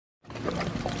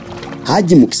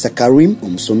Haji Mukisa Karim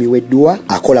omusomi w'edduwa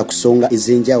akola ku nsonga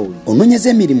ez'enjawulo. Onoonyeza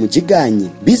emirimu giganye,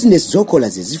 bizinesi z'okola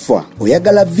ze zifa,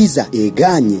 oyagala visa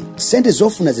eganye, ssente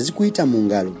z'ofuna ze zikuyita mu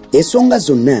ngalo. Ensonga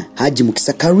zonna Haji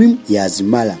Mukisa Karim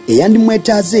yazimala.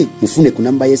 Eyandimwetaaze mufune ku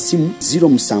namba y'essimu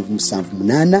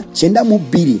 0778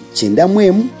 92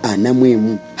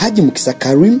 91 Haji Mukisa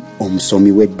Karim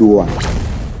omusomi w'edduwa.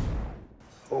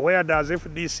 Where does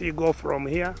FDC go from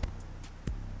here?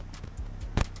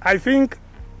 I think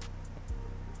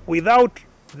without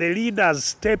the leaders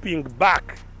stepping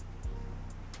back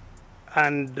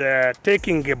and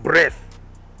taking a breath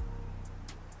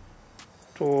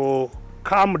to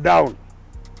calm down,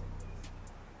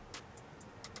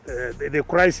 the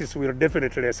crisis will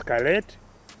definitely escalate,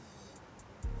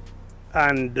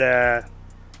 and I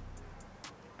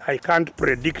can't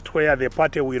predict where the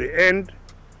party will end,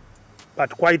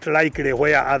 but quite likely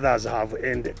where others have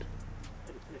ended.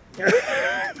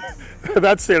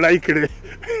 That's a likely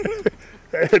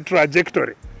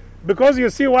trajectory. Because you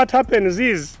see, what happens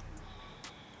is,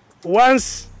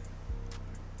 once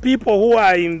people who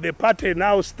are in the party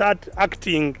now start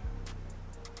acting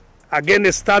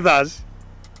against others,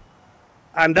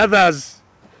 and others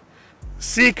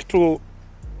seek to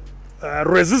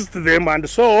resist them and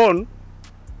so on,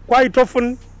 quite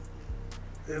often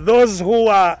those who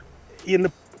are in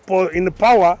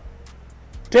power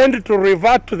tend to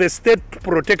revert to the state to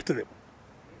protect them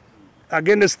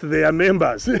against their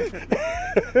members. and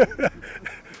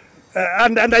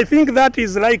I think that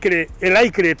is a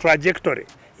likely trajectory.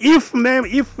 If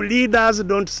leaders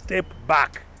don't step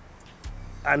back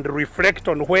and reflect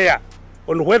on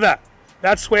whether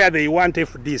that's where they want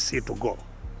FDC to go,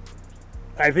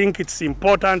 I think it's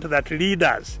important that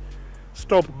leaders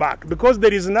stop back, because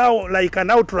there is now like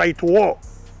an outright war.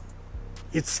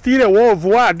 It's still a war of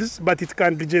words, but it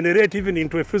can degenerate even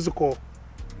into a physical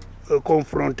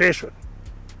confrontation,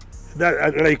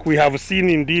 that, like we have seen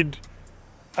indeed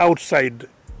outside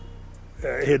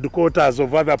headquarters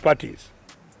of other parties.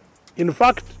 In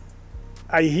fact,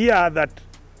 I hear that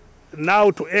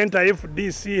now to enter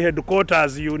FDC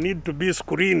headquarters, you need to be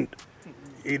screened.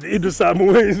 In some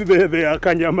ways, there are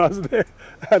kanyamas there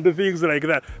and things like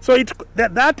that. So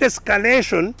that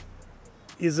escalation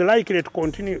is likely to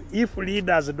continue if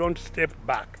leaders don't step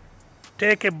back,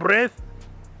 take a breath,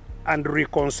 and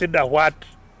reconsider what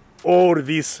all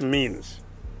this means.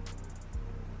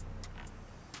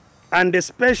 And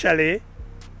especially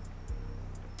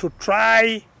to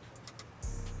try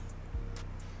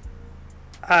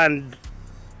and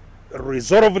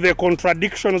resolve the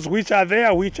contradictions which are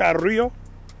there, which are real.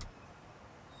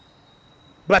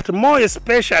 But more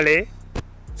especially,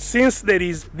 since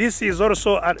this is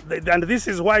also, and this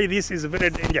is why this is very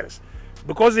dangerous,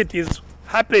 because it is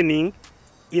happening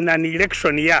in an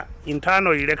election year,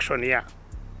 internal election year.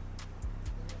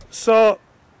 So,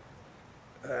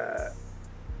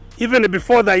 even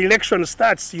before the election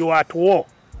starts, you are at war.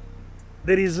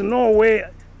 There is no way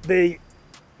the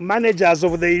managers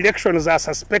of the elections are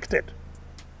suspected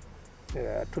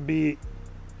to be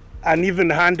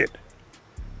uneven-handed.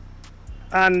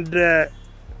 And that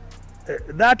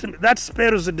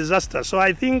spells a disaster. So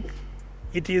I think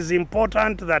it is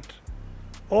important that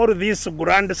all this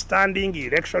grandstanding,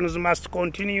 elections must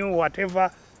continue,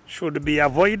 whatever should be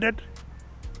avoided.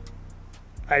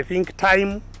 I think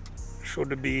time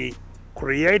should be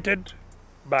created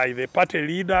by the party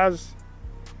leaders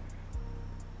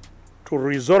to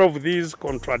resolve these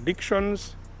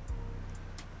contradictions,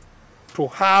 to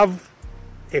have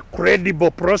a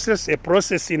credible process, a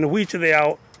process in which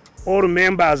all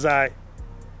members are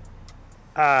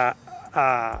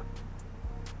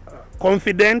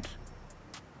confident.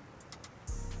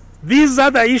 These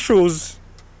other issues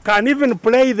can even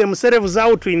play themselves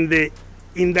out in the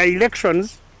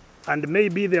elections, and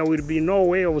maybe there will be no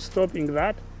way of stopping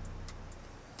that.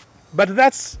 But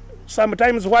that's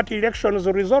sometimes what elections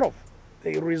resolve.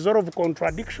 They resolve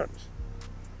contradictions,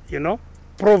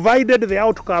 provided the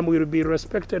outcome will be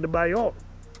respected by all.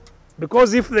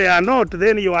 Because if they are not,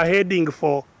 then you are heading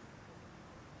for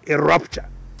a rupture.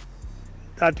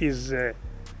 That is the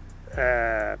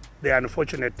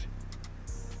unfortunate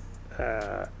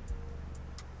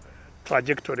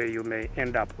trajectory you may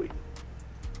end up with.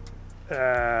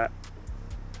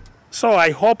 So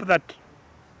I hope that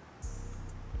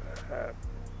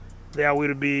there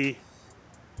will be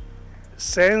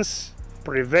sense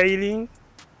prevailing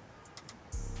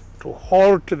to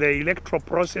halt the electoral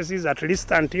processes, at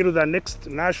least until the next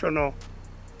National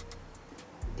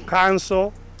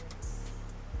Council,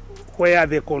 where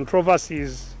the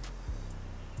controversies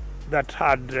that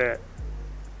had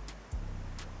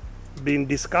been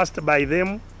discussed by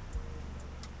them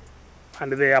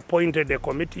and they appointed a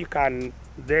committee can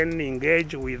then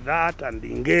engage with that and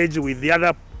engage with the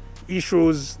other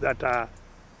issues that are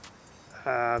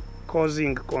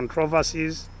causing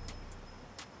controversies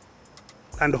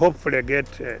and hopefully get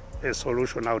a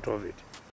solution out of it.